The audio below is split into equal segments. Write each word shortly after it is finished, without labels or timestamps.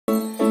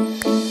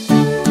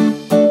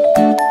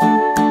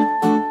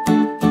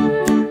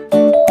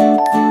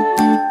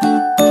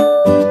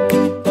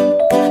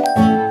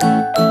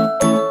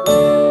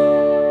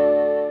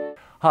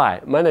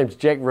my name's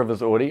Jack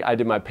Rivers-Audie. I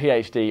did my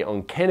PhD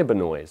on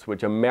cannabinoids,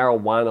 which are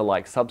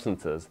marijuana-like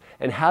substances,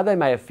 and how they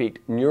may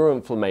affect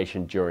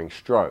neuroinflammation during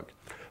stroke.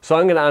 So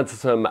I'm going to answer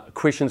some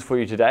questions for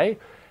you today,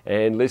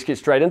 and let's get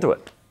straight into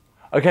it.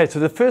 Okay, so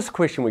the first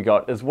question we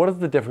got is, what is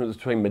the difference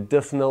between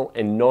medicinal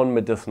and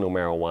non-medicinal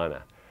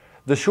marijuana?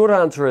 The short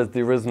answer is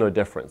there is no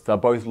difference. They're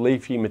both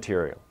leafy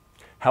material.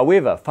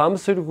 However,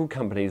 pharmaceutical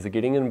companies are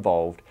getting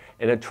involved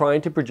and are trying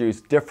to produce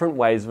different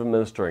ways of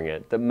administering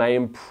it that may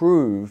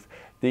improve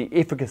the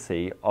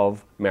efficacy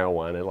of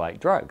marijuana-like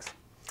drugs.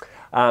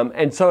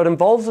 And so it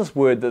involves this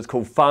word that's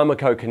called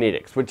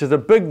pharmacokinetics, which is a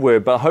big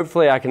word, but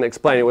hopefully I can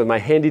explain it with my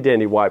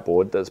handy-dandy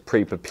whiteboard that's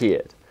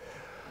pre-prepared.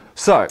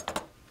 So,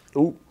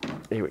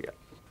 here we go.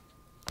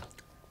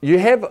 You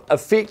have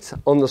effect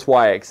on this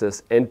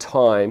y-axis and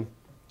time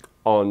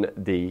on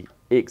the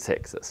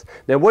x-axis.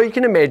 Now what you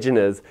can imagine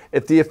is,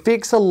 if the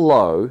effects are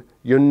low,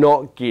 you're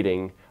not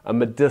getting a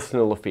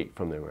medicinal effect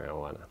from the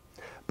marijuana.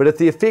 But if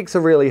the effects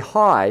are really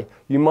high,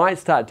 you might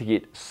start to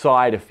get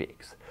side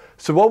effects.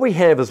 So what we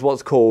have is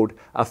what's called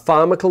a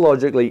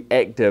pharmacologically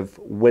active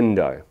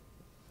window,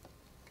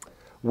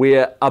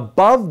 where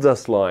above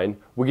this line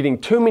we're getting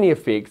too many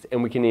effects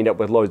and we can end up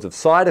with loads of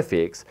side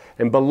effects,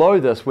 and below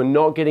this we're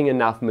not getting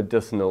enough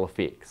medicinal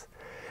effects.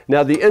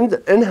 Now the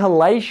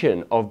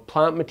inhalation of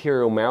plant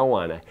material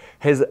marijuana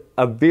has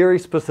a very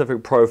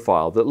specific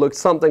profile that looks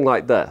something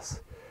like this.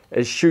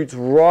 It shoots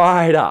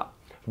right up,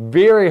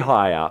 very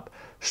high up,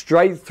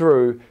 straight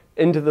through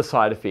into the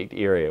side effect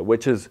area,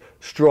 which is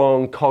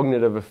strong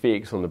cognitive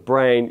effects on the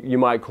brain. You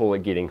might call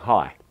it getting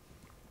high.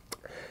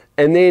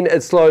 And then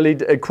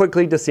it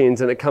quickly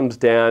descends and it comes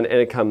down and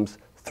it comes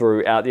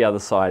through out the other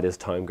side as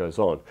time goes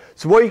on.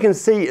 So what you can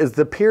see is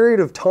the period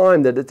of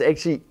time that it's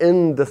actually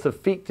in this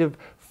effective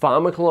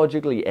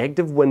pharmacologically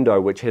active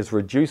window, which has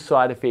reduced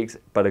side effects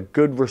but a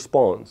good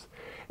response,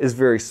 is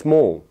very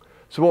small.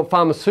 So what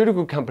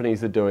pharmaceutical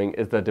companies are doing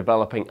is they're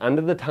developing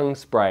under-the-tongue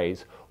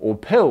sprays or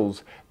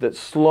pills that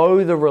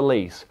slow the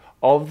release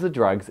of the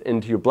drugs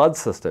into your blood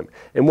system.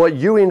 And what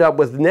you end up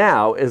with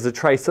now is a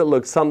trace that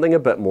looks something a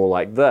bit more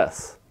like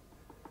this.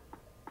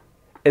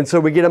 And so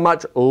we get a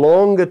much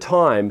longer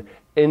time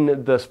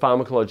in this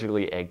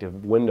pharmacologically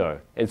active window.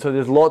 And so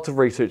there's lots of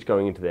research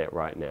going into that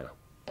right now.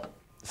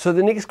 So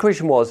the next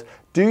question was,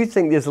 do you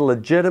think there's a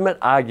legitimate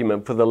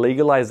argument for the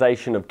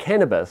legalization of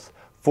cannabis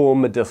for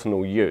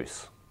medicinal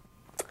use?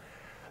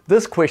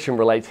 This question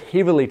relates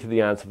heavily to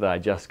the answer that I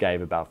just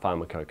gave about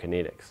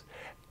pharmacokinetics.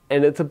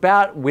 And it's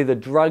about whether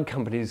drug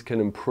companies can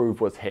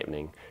improve what's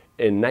happening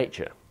in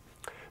nature.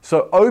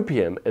 So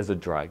opium is a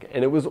drug,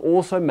 and it was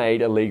also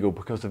made illegal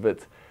because of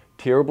its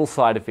terrible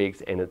side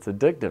effects and its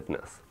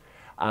addictiveness.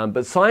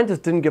 But scientists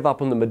didn't give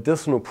up on the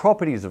medicinal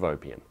properties of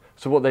opium.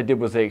 So what they did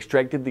was they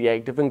extracted the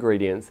active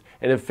ingredients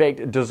and in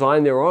fact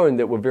designed their own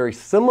that were very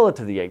similar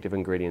to the active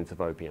ingredients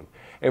of opium.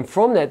 And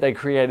from that they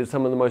created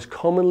some of the most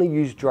commonly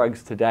used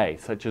drugs today,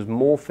 such as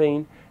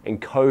morphine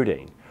and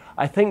codeine.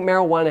 I think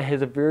marijuana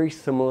has a very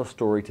similar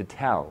story to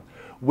tell.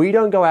 We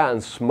don't go out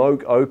and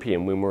smoke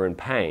opium when we're in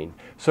pain,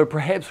 so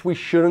perhaps we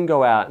shouldn't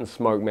go out and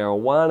smoke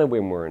marijuana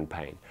when we're in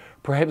pain.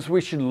 Perhaps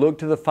we should look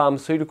to the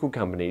pharmaceutical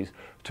companies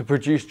to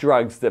produce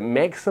drugs that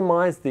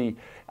maximize the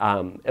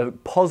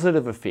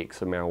positive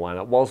effects of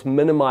marijuana whilst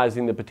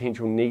minimizing the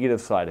potential negative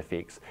side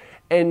effects.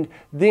 And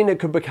then it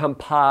could become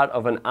part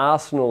of an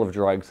arsenal of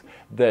drugs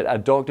that a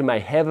doctor may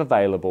have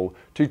available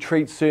to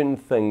treat certain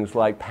things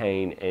like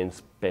pain and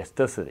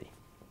spasticity.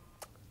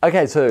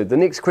 Okay, so the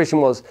next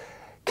question was,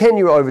 can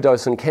you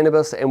overdose on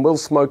cannabis and will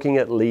smoking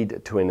it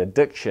lead to an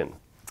addiction?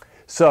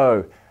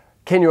 So,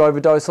 can you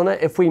overdose on it?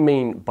 If we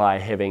mean by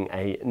having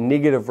a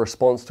negative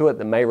response to it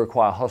that may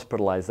require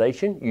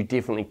hospitalization, you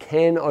definitely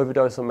can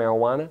overdose on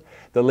marijuana.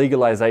 The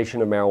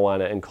legalization of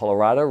marijuana in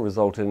Colorado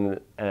resulted in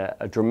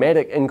a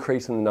dramatic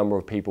increase in the number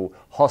of people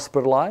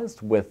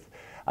hospitalized with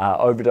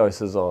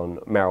overdoses on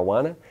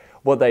marijuana.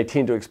 What they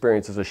tend to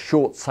experience is a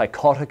short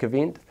psychotic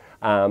event,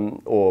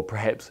 or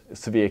perhaps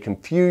severe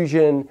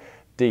confusion,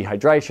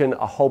 dehydration,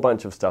 a whole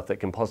bunch of stuff that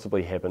can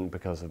possibly happen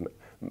because of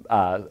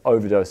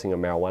overdosing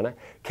on marijuana.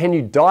 Can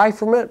you die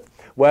from it?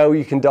 Well,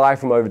 you can die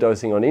from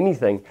overdosing on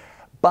anything,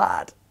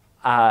 but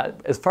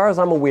as far as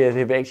I'm aware,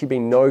 there have actually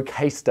been no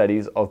case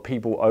studies of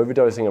people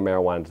overdosing on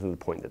marijuana to the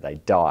point that they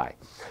die.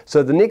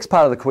 So the next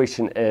part of the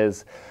question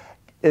is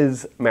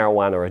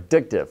marijuana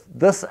addictive?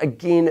 This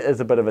again is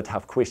a bit of a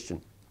tough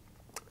question.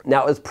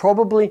 Now, it's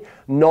probably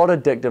not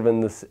addictive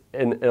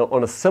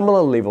on a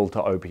similar level to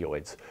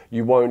opioids.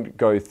 You won't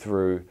go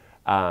through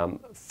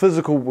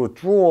physical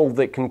withdrawal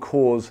that can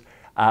cause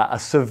a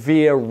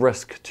severe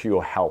risk to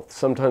your health.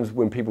 Sometimes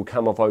when people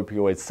come off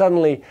opioids,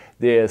 suddenly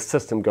their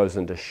system goes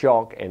into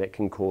shock and it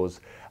can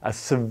cause a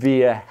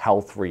severe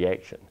health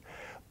reaction.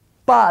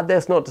 But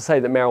that's not to say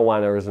that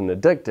marijuana isn't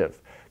addictive.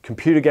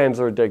 Computer games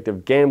are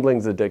addictive,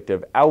 gambling's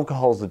addictive,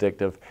 alcohol's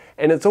addictive,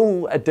 and it's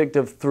all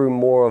addictive through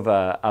more of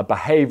a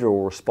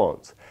behavioral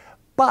response.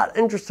 But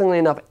interestingly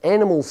enough,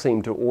 animals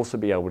seem to also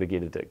be able to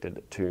get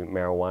addicted to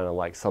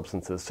marijuana-like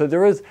substances. So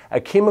there is a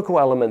chemical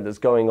element that's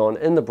going on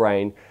in the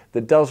brain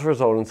that does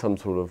result in some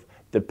sort of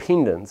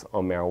dependence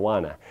on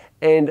marijuana.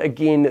 And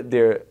again,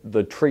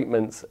 the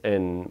treatments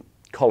in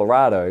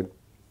Colorado,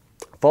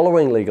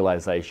 following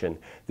legalization,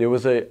 there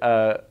was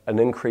an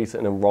increase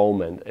in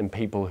enrollment in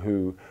people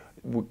who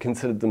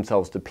considered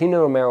themselves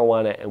dependent on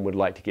marijuana and would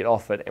like to get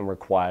off it and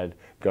required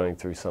going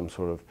through some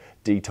sort of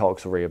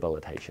detox or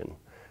rehabilitation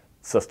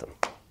system.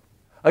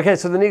 Okay,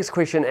 so the next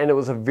question, and it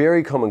was a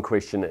very common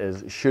question,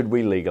 is should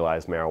we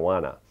legalize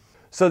marijuana?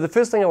 So the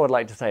first thing I would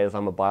like to say is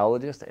I'm a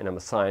biologist and I'm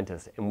a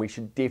scientist, and we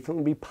should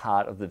definitely be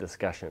part of the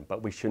discussion,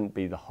 but we shouldn't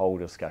be the whole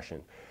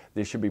discussion.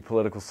 There should be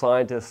political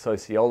scientists,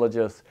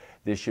 sociologists,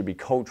 there should be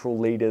cultural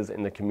leaders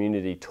in the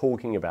community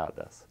talking about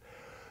this.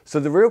 So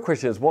the real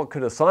question is, what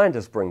could a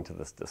scientist bring to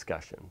this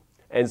discussion?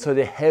 And so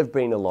there have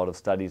been a lot of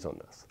studies on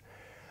this.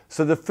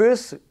 So the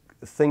first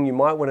thing you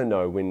might want to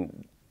know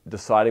when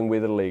deciding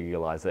whether to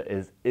legalize it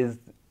is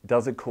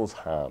does it cause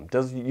harm?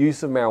 Does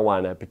use of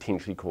marijuana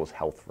potentially cause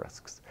health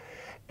risks?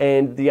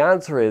 And the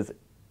answer is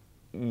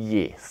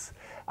yes.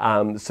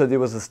 So there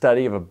was a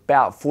study of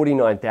about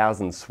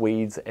 49,000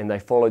 Swedes, and they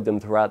followed them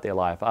throughout their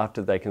life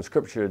after they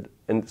conscripted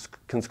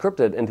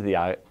into the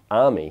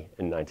army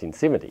in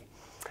 1970.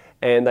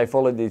 And they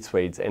followed these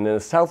Swedes, and in a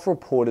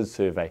self-reported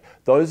survey,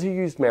 those who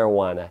used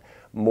marijuana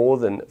more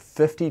than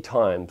 50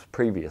 times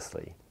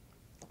previously,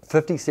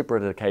 50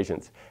 separate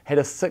occasions, had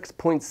a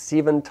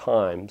 6.7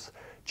 times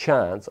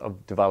chance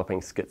of developing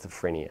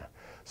schizophrenia.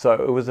 So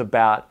it was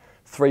about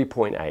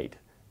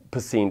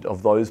 3.8%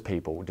 of those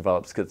people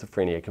developed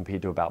schizophrenia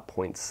compared to about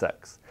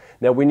 0.6.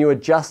 Now when you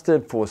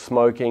adjusted for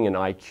smoking and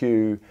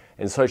IQ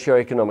and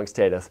socioeconomic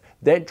status,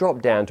 that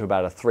dropped down to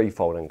about a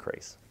 3-fold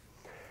increase.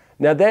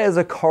 Now that is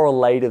a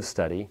correlative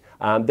study.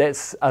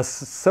 That's a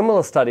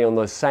similar study on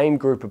those same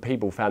group of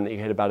people found that you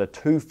had about a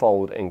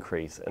 2-fold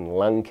increase in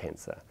lung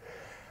cancer.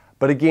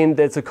 But again,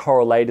 that's a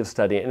correlative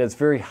study, and it's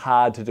very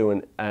hard to do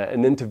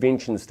an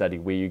intervention study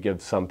where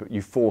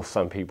you force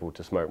some people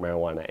to smoke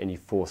marijuana and you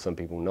force some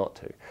people not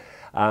to.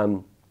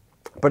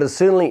 But it's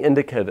certainly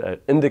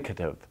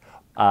indicative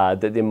that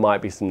there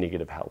might be some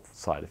negative health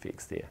side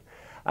effects there.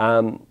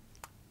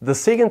 The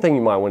second thing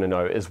you might want to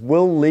know is,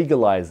 will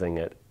legalizing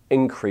it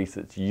increase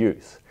its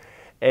use?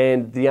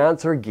 And the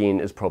answer again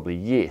is probably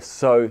yes.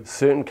 So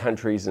certain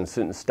countries and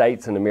certain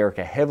states in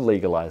America have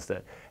legalized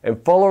it,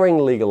 and following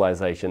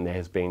legalization there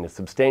has been a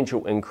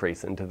substantial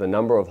increase into the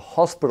number of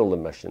hospital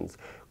admissions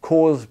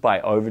caused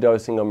by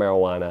overdosing on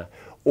marijuana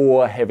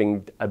or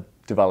having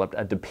developed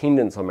a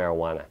dependence on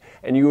marijuana.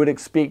 And you would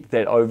expect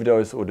that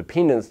overdose or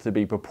dependence to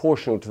be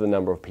proportional to the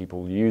number of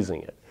people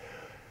using it.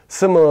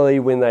 Similarly,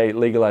 when they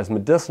legalized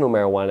medicinal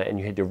marijuana and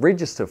you had to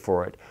register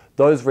for it,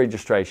 those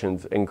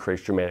registrations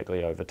increased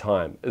dramatically over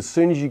time. As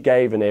soon as you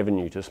gave an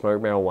avenue to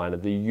smoke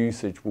marijuana, the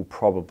usage will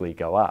probably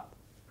go up.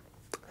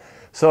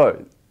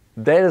 So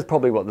that is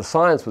probably what the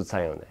science would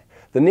say on that.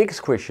 The next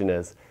question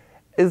is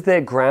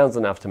there grounds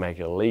enough to make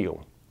it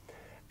illegal?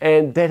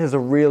 And that is a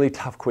really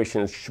tough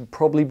question. It should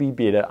probably be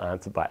better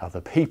answered by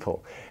other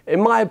people.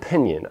 In my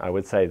opinion, I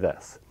would say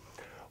this.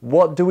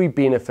 What do we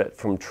benefit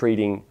from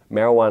treating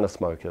marijuana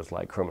smokers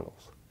like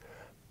criminals?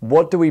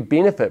 What do we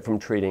benefit from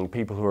treating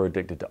people who are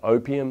addicted to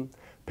opium,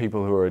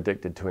 people who are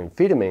addicted to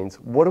amphetamines?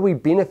 What do we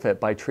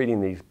benefit by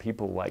treating these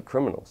people like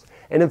criminals?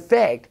 And in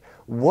fact,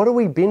 what do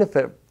we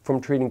benefit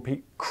from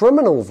treating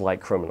criminals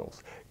like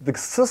criminals? The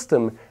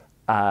system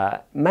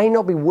may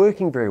not be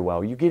working very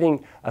well. You're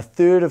getting a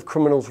third of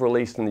criminals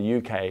released in the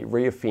UK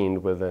reoffend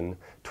within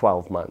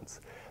 12 months.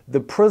 The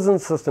prison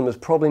system is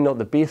probably not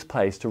the best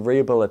place to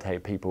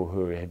rehabilitate people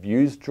who have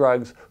used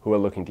drugs, who are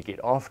looking to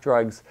get off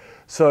drugs.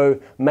 So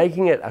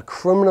making it a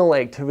criminal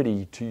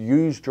activity to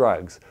use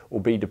drugs or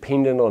be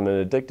dependent on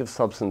an addictive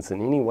substance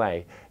in any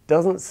way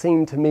doesn't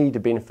seem to me to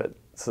benefit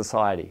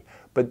society.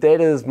 But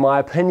that is my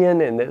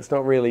opinion, and that's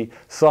not really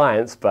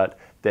science, but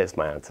that's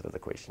my answer to the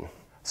question.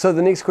 So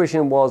the next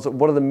question was,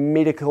 what are the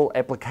medical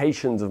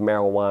applications of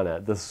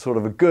marijuana? This is sort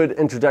of a good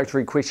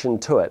introductory question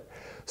to it.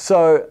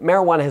 So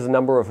marijuana has a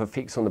number of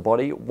effects on the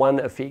body. One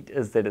effect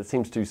is that it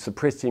seems to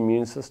suppress the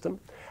immune system,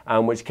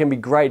 which can be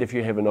great if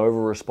you have an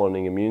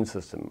over-responding immune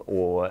system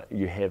or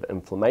you have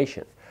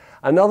inflammation.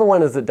 Another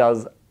one is it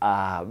does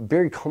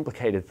very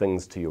complicated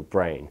things to your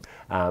brain.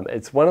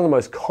 It's one of the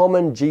most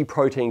common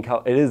G-protein,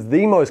 it is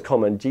the most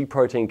common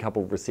G-protein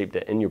coupled receptor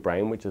in your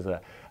brain, which is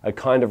a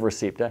kind of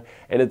receptor,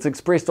 and it's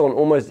expressed on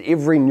almost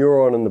every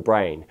neuron in the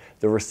brain,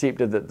 the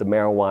receptor that the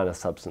marijuana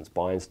substance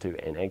binds to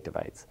and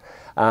activates.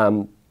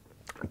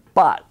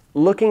 But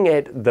looking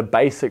at the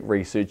basic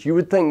research, you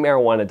would think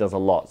marijuana does a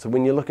lot. So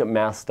when you look at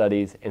mouse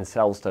studies and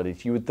cell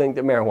studies, you would think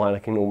that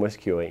marijuana can almost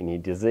cure any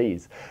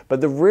disease. But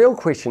the real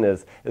question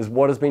is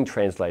what has been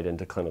translated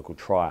into clinical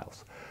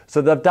trials.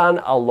 So they've done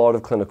a lot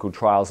of clinical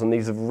trials, and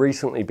these have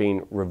recently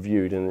been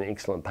reviewed in an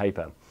excellent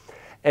paper.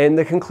 And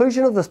the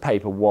conclusion of this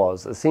paper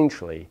was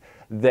essentially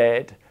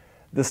that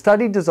the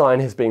study design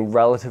has been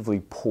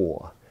relatively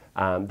poor.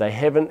 They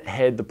haven't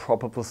had the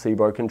proper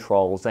placebo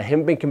controls. They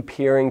haven't been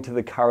comparing to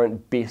the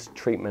current best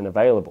treatment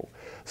available.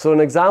 So an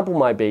example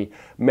might be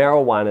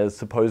marijuana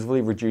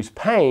supposedly reduce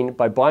pain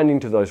by binding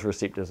to those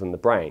receptors in the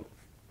brain.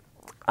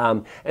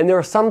 And there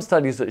are some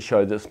studies that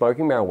show that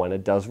smoking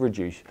marijuana does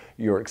reduce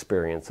your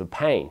experience of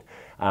pain.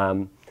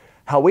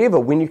 However,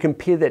 when you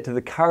compare that to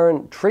the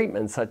current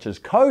treatments such as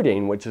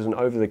codeine, which is an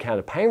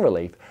over-the-counter pain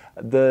relief,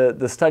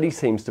 the study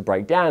seems to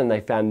break down, and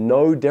they found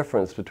no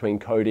difference between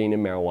codeine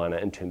and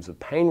marijuana in terms of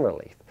pain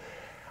relief.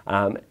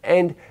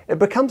 And it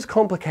becomes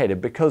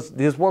complicated because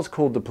there's what's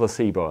called the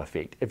placebo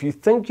effect. If you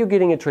think you're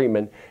getting a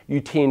treatment,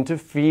 you tend to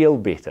feel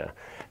better.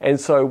 And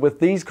so with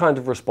these kinds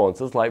of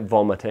responses, like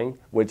vomiting,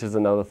 which is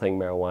another thing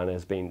marijuana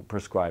has been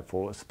prescribed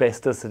for,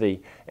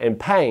 spasticity and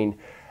pain,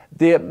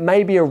 there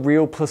may be a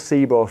real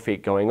placebo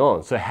effect going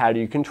on. So how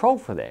do you control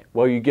for that?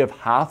 Well, you give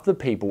half the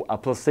people a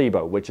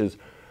placebo, which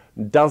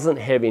doesn't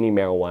have any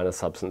marijuana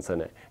substance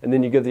in it. And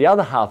then you give the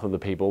other half of the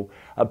people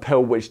a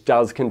pill which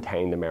does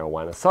contain the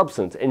marijuana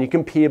substance. And you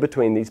compare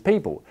between these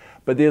people.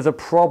 But there's a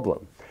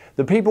problem.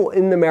 The people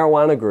in the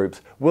marijuana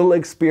groups will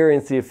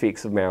experience the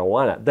effects of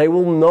marijuana. They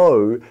will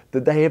know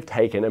that they have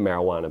taken a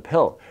marijuana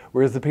pill,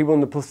 whereas the people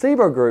in the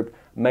placebo group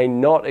may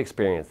not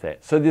experience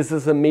that. So there's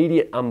this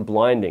immediate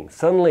unblinding.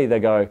 Suddenly they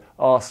go,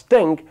 oh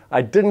stink,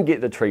 I didn't get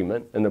the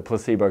treatment in the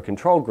placebo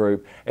control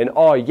group, and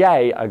oh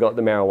yay, I got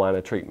the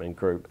marijuana treatment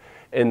group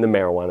in the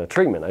marijuana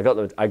treatment. I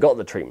got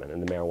the treatment in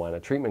the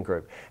marijuana treatment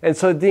group. And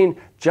so then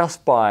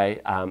just by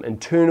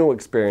internal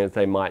experience,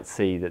 they might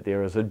see that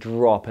there is a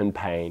drop in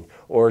pain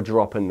or a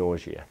drop in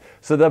nausea.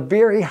 So they're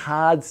very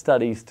hard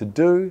studies to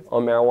do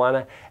on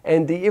marijuana,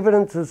 and the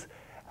evidence is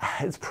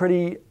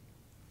pretty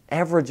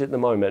average at the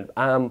moment.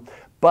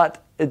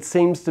 But it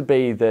seems to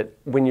be that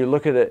when you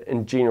look at it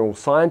in general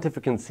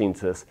scientific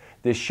consensus,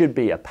 there should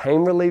be a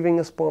pain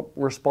relieving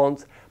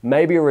response,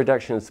 maybe a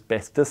reduction in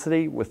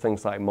spasticity with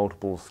things like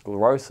multiple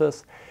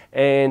sclerosis,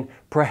 and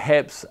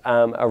perhaps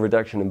a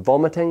reduction in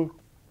vomiting,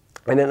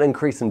 and an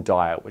increase in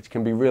diet, which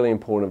can be really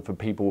important for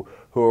people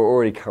who are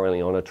already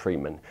currently on a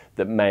treatment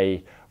that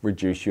may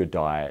reduce your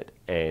diet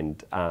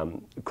and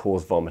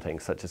cause vomiting,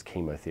 such as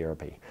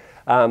chemotherapy.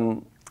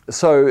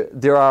 So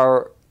there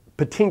are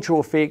potential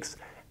effects,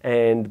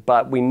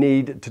 but we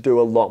need to do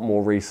a lot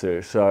more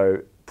research.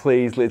 So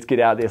please, let's get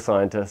out there,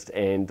 scientists,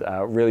 and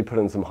really put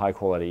in some high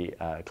quality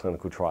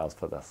clinical trials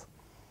for this.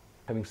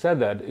 Having said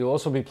that, you'll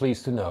also be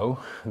pleased to know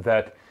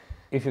that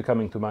if you're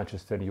coming to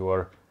Manchester, you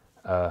are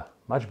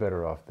much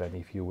better off than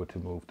if you were to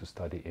move to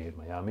study in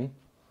Miami,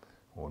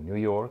 or New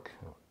York,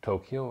 or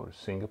Tokyo, or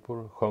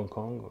Singapore, Hong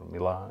Kong, or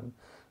Milan,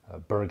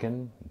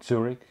 Bergen,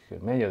 Zurich,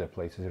 and many other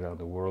places around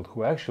the world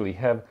who actually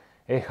have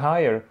a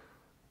higher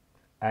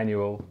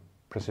annual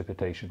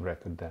precipitation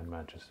record than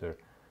Manchester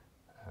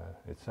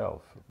itself.